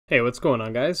Hey, what's going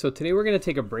on, guys? So today we're going to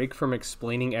take a break from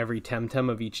explaining every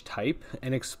Temtem of each type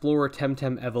and explore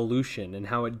Temtem Evolution and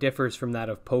how it differs from that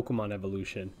of Pokemon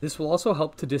Evolution. This will also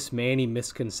help to dismay any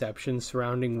misconceptions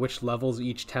surrounding which levels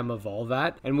each Tem evolve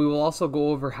at, and we will also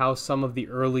go over how some of the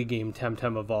early game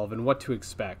Temtem evolve and what to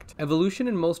expect. Evolution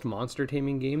in most monster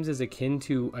taming games is akin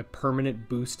to a permanent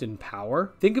boost in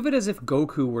power. Think of it as if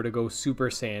Goku were to go Super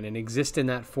Saiyan and exist in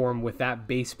that form with that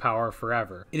base power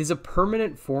forever. It is a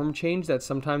permanent form change that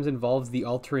sometimes involves the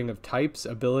altering of types,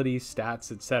 abilities,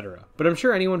 stats, etc. But I'm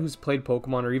sure anyone who's played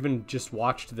Pokemon or even just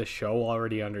watched the show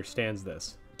already understands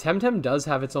this. Temtem does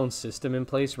have its own system in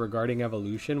place regarding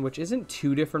evolution, which isn't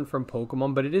too different from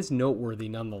Pokemon, but it is noteworthy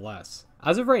nonetheless.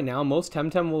 As of right now, most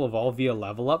Temtem will evolve via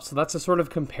level up, so that's a sort of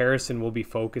comparison we'll be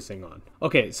focusing on.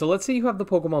 Okay, so let's say you have the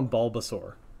Pokemon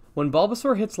Bulbasaur. When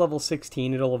Bulbasaur hits level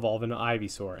 16, it'll evolve into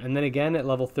Ivysaur, and then again at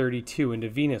level 32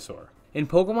 into Venusaur. In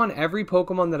Pokemon, every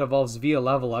Pokemon that evolves via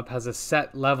level up has a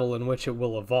set level in which it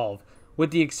will evolve,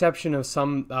 with the exception of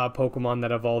some Pokemon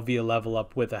that evolve via level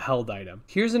up with a held item.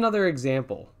 Here's another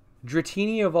example.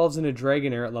 Dratini evolves into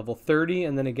Dragonair at level 30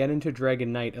 and then again into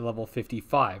Dragonite at level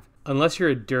 55. Unless you're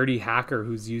a dirty hacker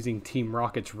who's using Team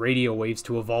Rocket's radio waves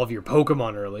to evolve your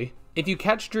Pokemon early. If you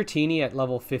catch Dratini at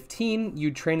level 15,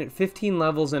 you'd train at 15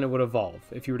 levels and it would evolve.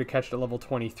 If you were to catch it at level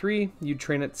 23, you'd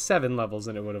train at 7 levels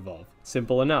and it would evolve.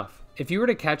 Simple enough. If you were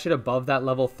to catch it above that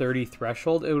level 30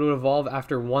 threshold, it would evolve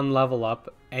after one level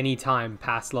up anytime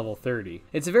past level 30.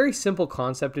 It's a very simple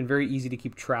concept and very easy to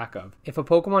keep track of. If a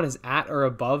Pokemon is at or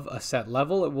above a set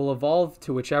level, it will evolve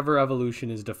to whichever evolution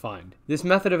is defined. This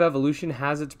method of evolution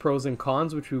has its pros and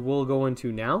cons, which we will go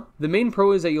into now. The main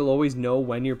pro is that you'll always know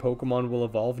when your Pokemon will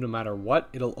evolve no matter what.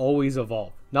 It'll always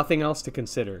evolve. Nothing else to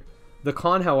consider. The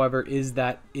con, however, is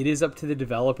that it is up to the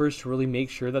developers to really make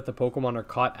sure that the Pokemon are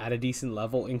caught at a decent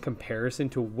level in comparison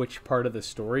to which part of the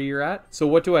story you're at. So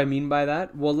what do I mean by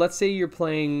that? Well, let's say you're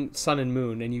playing Sun and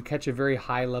Moon and you catch a very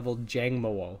high level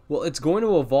Jangmo-o. Well, it's going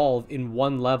to evolve in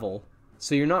one level,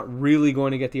 so you're not really going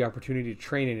to get the opportunity to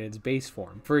train it in its base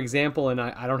form. For example, and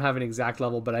I don't have an exact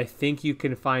level, but I think you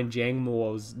can find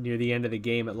Jangmo-os near the end of the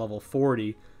game at level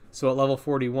 40. So at level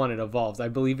 41 it evolves. I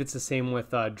believe it's the same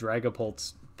with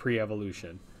Dragapult's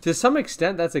pre-evolution. To some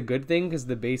extent that's a good thing because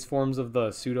the base forms of the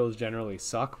pseudos generally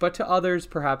suck, but to others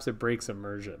perhaps it breaks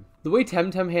immersion. The way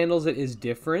Temtem handles it is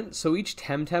different, so each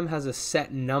Temtem has a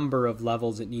set number of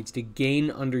levels it needs to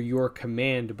gain under your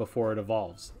command before it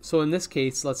evolves. So in this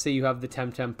case, let's say you have the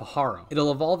Temtem Pajaro.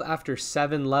 It'll evolve after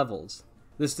 7 levels.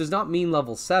 This does not mean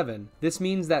level 7. This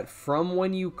means that from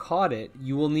when you caught it,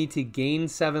 you will need to gain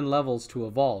 7 levels to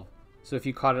evolve. So if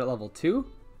you caught it at level 2,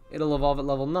 it'll evolve at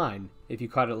level 9. If you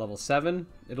caught it at level 7,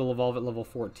 it'll evolve at level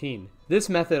 14. This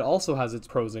method also has its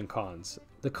pros and cons.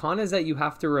 The con is that you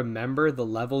have to remember the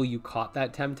level you caught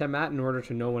that Temtem at in order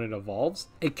to know when it evolves.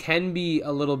 It can be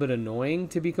a little bit annoying,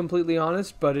 to be completely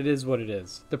honest, but it is what it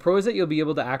is. The pro is that you'll be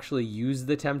able to actually use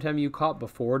the Temtem you caught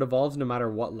before it evolves, no matter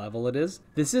what level it is.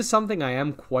 This is something I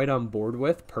am quite on board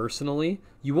with, personally.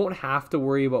 You won't have to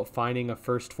worry about finding a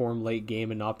first form late game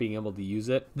and not being able to use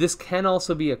it. This can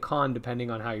also be a con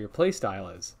depending on how your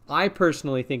playstyle is. I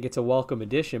personally think it's a welcome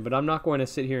addition, but I'm not going to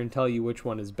sit here and tell you which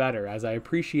one is better, as I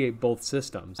appreciate both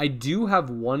systems. I do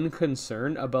have one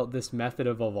concern about this method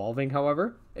of evolving,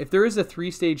 however. If there is a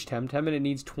 3-stage Temtem and it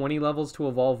needs 20 levels to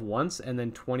evolve once and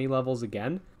then 20 levels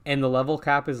again, and the level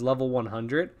cap is level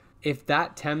 100, if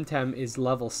that Temtem is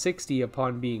level 60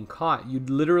 upon being caught, you'd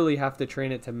literally have to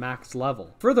train it to max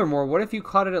level. Furthermore, what if you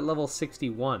caught it at level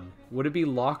 61? Would it be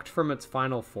locked from its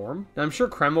final form? Now, I'm sure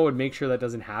Cremo would make sure that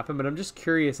doesn't happen, but I'm just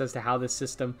curious as to how this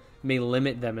system may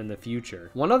limit them in the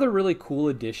future. One other really cool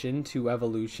addition to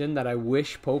evolution that I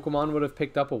wish Pokemon would have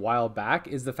picked up a while back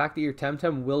is the fact that your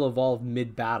Temtem will evolve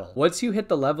mid-battle. Once you hit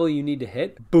the level you need to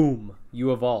hit, boom,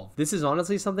 you evolve. This is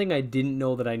honestly something I didn't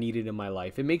know that I needed in my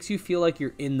life. It makes you feel like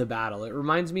you're in the battle. It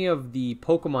reminds me of the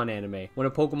Pokemon anime, when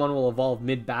a Pokemon will evolve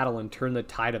mid-battle and turn the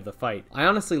tide of the fight. I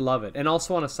honestly love it. And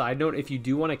also on a side note, if you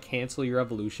do want to cancel your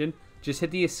evolution, just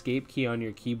hit the escape key on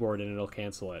your keyboard and it'll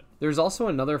cancel it. There's also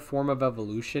another form of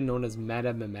evolution known as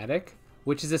metamimetic,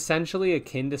 which is essentially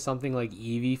akin to something like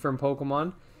Eevee from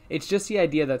Pokemon. It's just the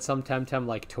idea that some Temtem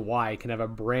like Tawai can have a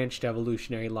branched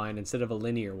evolutionary line instead of a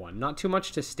linear one. Not too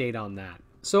much to state on that.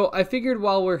 So I figured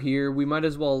while we're here, we might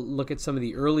as well look at some of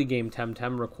the early game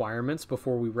Temtem requirements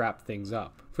before we wrap things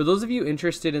up. For those of you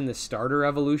interested in the starter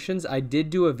evolutions, I did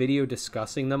do a video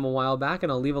discussing them a while back,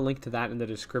 and I'll leave a link to that in the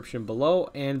description below,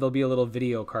 and there'll be a little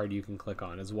video card you can click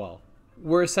on as well.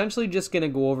 We're essentially just going to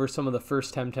go over some of the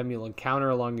first Temtem you'll encounter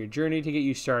along your journey to get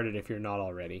you started if you're not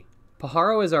already.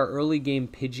 Paharo is our early game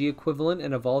Pidgey equivalent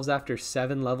and evolves after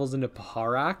 7 levels into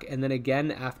Paharak, and then again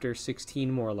after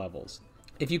 16 more levels.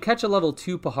 If you catch a level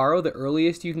 2 Paharo, the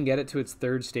earliest you can get it to its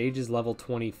 3rd stage is level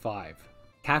 25.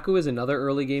 Kaku is another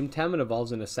early game Tem and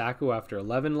evolves into Saku after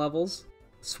 11 levels.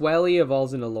 Swelly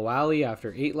evolves into Loali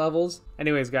after 8 levels.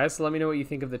 Anyways guys, so let me know what you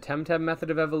think of the Temtem method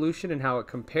of evolution and how it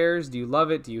compares. Do you love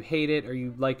it? Do you hate it? Are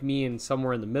you like me and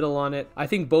somewhere in the middle on it? I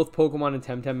think both Pokemon and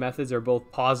Temtem methods are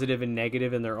both positive and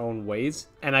negative in their own ways,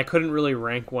 and I couldn't really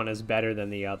rank one as better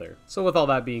than the other. So with all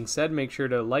that being said, make sure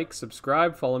to like,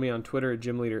 subscribe, follow me on Twitter at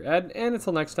GymLeaderEd, and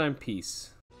until next time,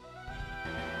 peace.